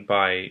obtained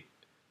by,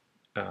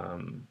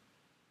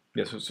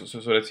 yeah, so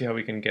let's see how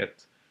we can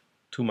get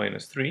 2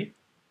 minus 3.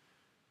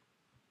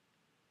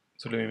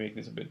 So let me make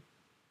this a bit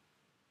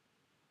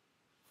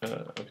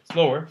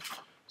slower.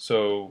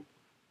 So,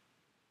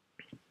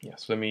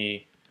 yes, let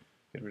me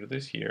get rid of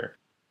this here.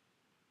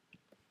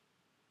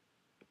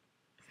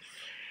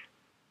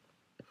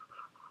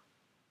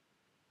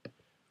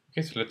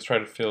 Okay, so let's try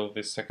to fill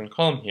this second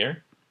column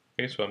here.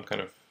 Okay, so I'm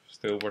kind of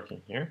still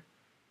working here.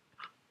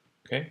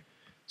 Okay,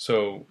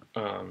 so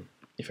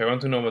if I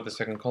want to know what the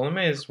second column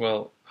is,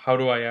 well, how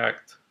do I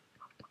act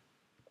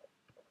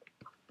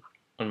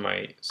on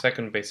my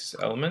second basis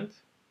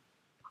element?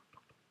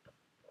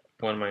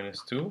 1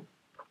 minus 2.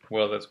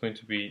 Well, that's going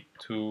to be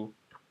 2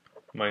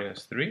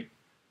 minus 3.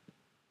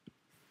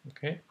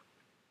 Okay,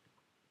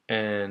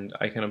 and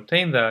I can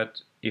obtain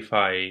that if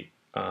I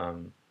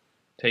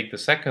take the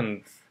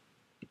second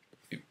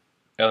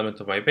element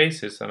of my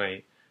basis and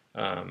I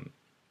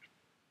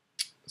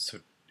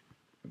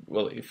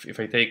if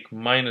I take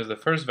minus the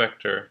first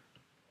vector,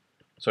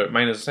 sorry,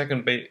 minus the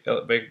second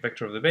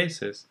vector of the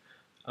basis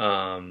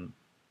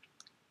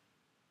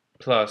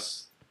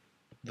plus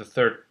the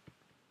third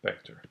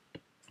vector.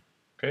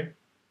 Okay,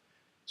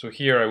 so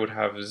here I would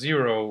have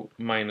 0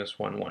 minus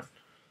 1 1,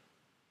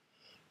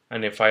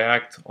 and if I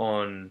act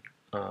on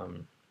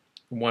 1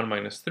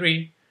 minus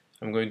 3,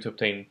 I'm going to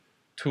obtain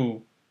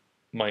 2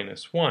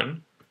 minus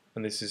 1,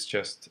 and this is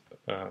just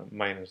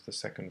minus the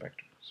second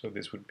vector. So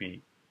this would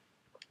be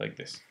like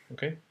this,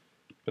 okay?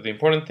 But the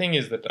important thing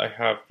is that I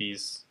have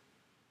these,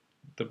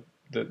 the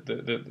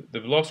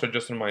blocks are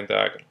just on my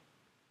diagonal,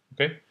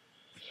 okay?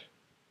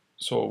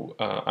 So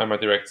I'm a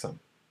direct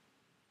sum,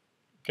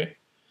 okay?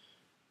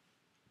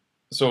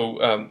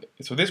 So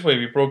so this way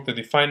we broke the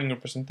defining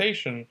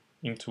representation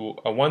into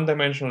a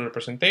one-dimensional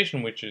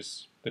representation, which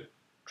is the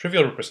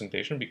trivial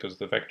representation because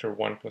the vector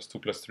 1 plus 2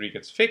 plus 3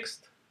 gets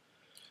fixed,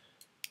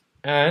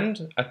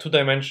 and a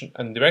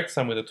direct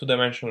sum with a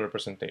two-dimensional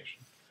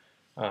representation.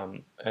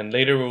 And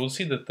later we will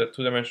see that the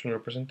two-dimensional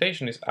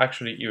representation is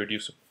actually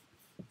irreducible.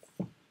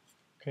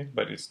 Okay,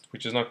 but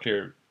which is not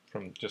clear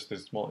from just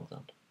this small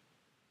example.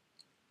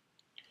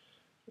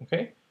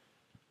 Okay.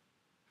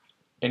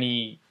 Let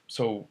me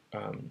know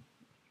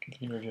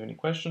if you have any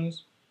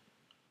questions.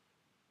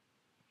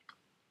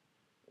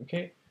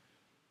 Okay.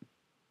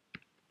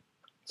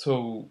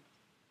 So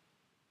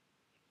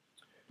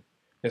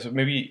yeah, so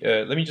maybe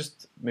let me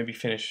just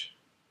finish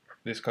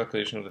this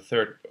calculation of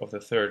the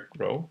third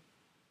row.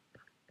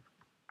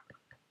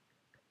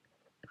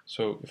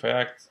 So if I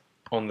act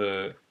on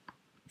the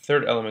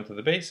third element of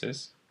the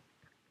basis,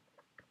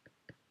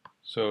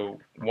 so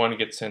 1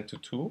 gets sent to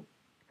 2,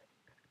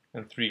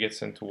 and 3 gets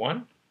sent to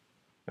 1,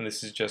 and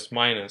this is just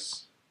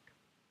minus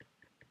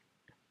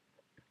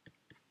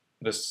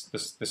the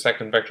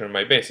second vector in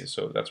my basis,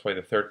 so that's why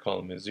the third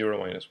column is 0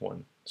 minus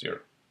 1, 0.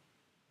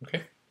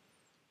 Okay?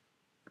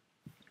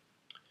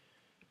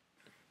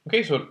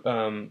 Okay,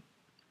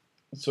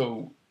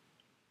 so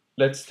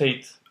let's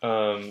state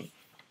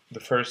the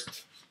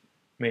first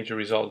major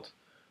result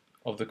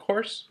of the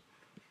course,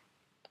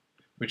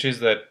 which is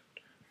that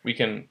we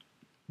can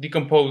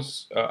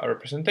decompose a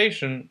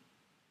representation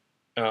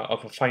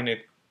of a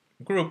finite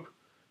group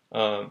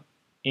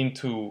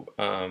into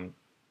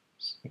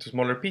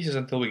smaller pieces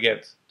until we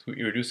get to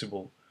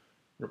irreducible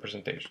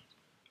representations,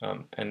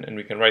 and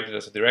we can write it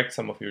as a direct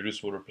sum of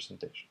irreducible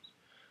representations.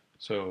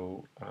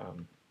 So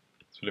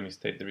so let me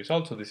state the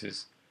result. So this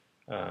is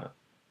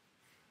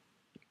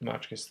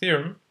Matschke's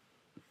theorem.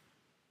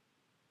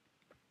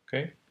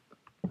 Okay.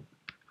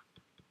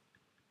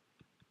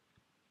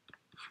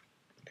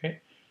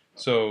 Okay.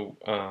 So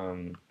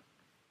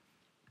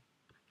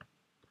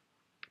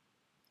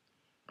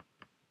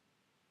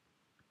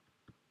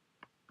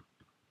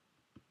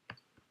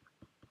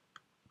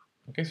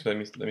okay. So let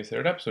me set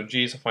it up. So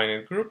G is a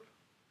finite group,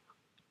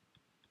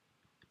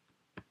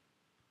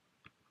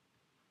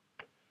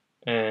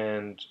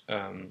 and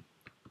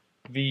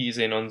V is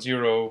a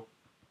non-zero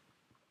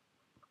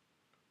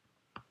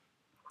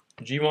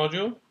G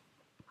module,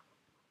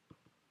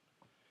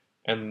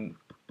 and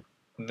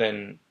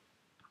then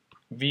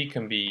V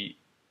can be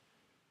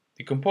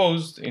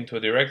decomposed into a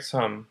direct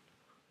sum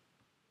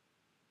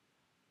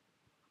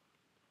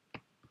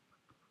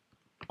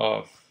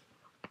of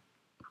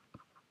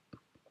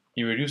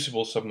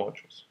irreducible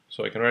submodules.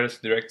 So I can write as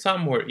a direct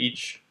sum where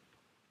each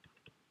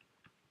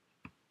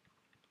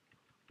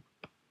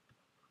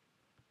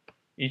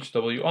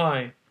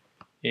Wi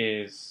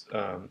is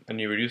an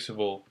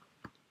irreducible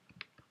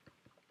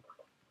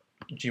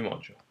G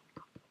module,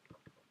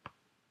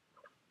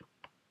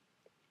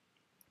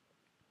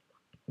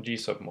 G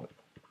submodule.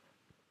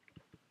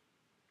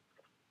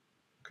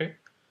 Okay,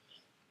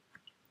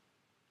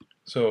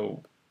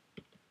 so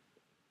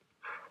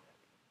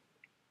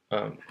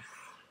so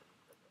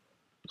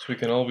we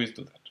can always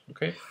do that.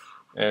 Okay,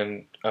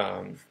 and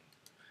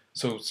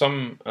so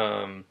some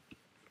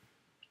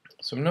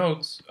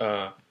notes.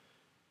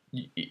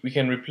 We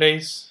can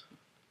replace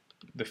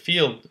the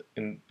field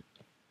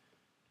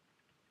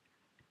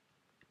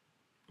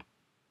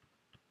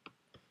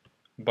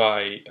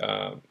by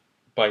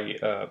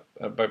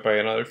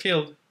another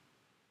field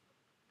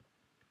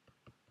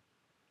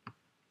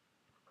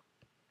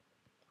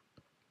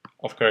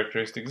of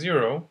characteristic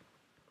 0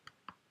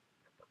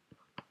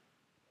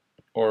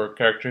 or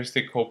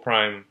characteristic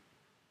co-prime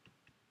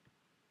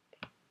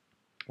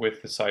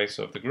with the size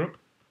of the group.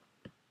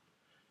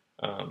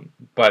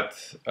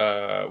 But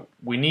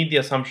we need the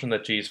assumption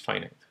that G is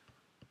finite.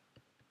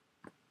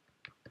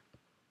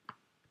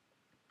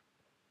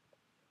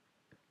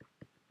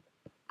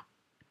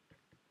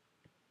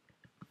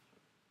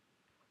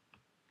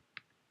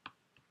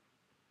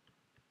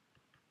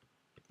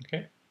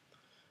 Okay.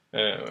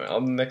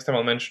 Next time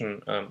I'll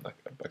mention a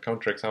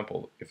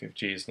counterexample if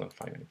G is not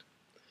finite.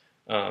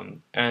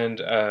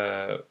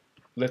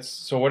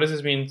 So what does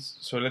this mean?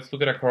 So let's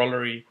look at a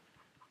corollary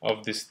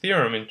of this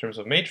theorem in terms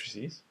of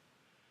matrices.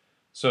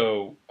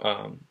 So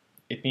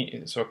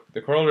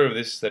the corollary of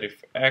this is that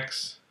if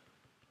X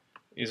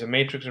is a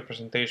matrix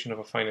representation of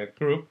a finite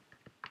group,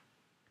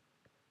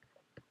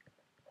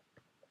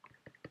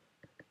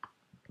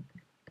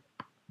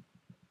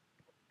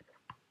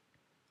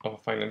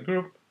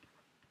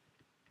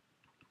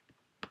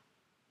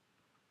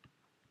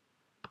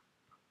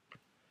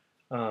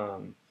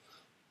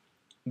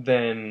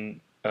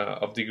 then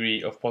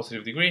of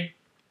positive degree,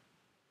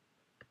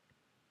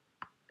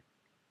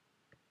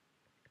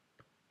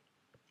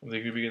 of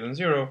degree bigger than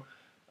 0,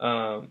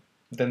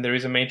 then there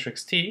is a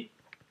matrix T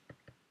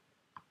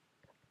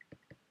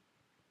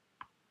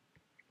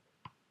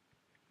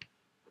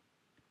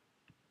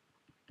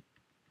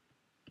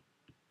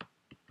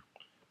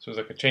so it's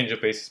like a change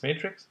of basis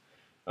matrix,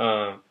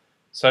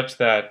 such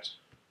that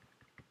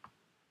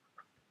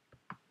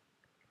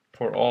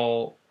for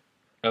all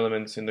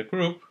elements in the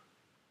group,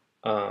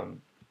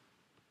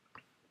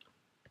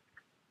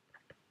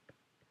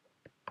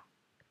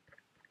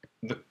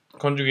 the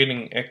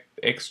conjugating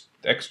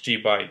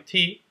xg by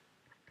T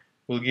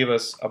will give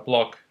us a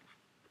block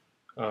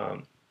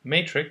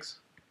matrix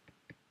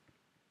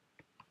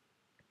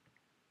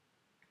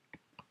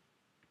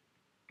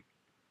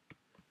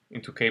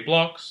into k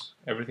blocks.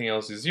 Everything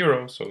else is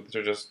 0, so these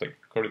are just like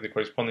the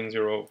corresponding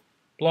 0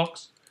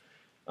 blocks,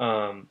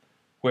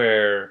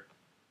 where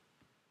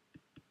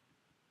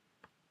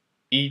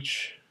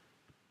each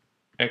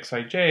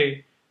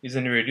xij is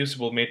an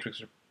irreducible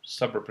matrix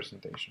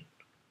subrepresentation.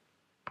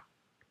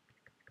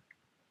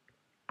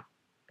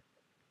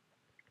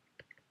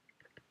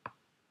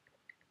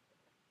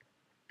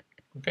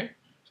 Okay,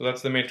 so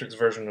that's the matrix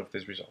version of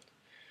this result.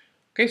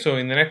 Okay, so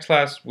in the next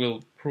class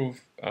we'll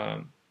prove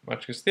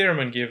Matschke's theorem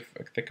and give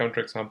the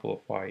counterexample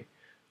of why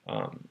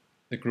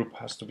the group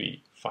has to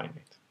be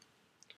finite.